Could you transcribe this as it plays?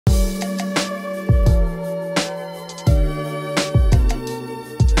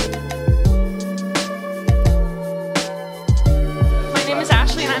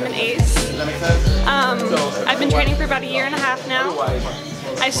been training for about 1.5 years now.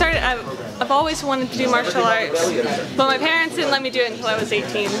 I've always wanted to do martial arts, but my parents didn't let me do it until I was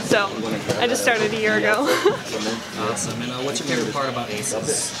 18, so I just started 1 year ago. Awesome. And what's your favorite part about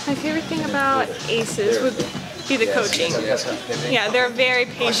ACES? My favorite thing about ACES would be the coaching. Yeah, they're very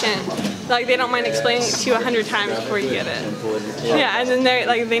patient. Like, they don't mind explaining it to you 100 times before you get it. Yeah, and then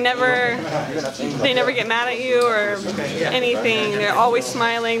they never get mad at you or anything. They're always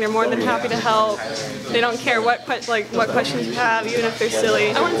smiling. They're more than happy to help. They don't care what questions you have, even if they're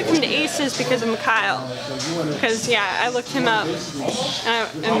silly. I wanted to come to ACES because of Mikhail. Because yeah, I looked him up, and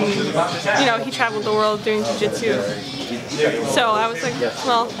you know, he traveled the world doing jiu-jitsu. So I was like,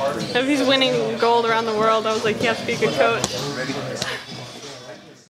 well, if he's winning gold around the world, I was like, he has to be a good coach.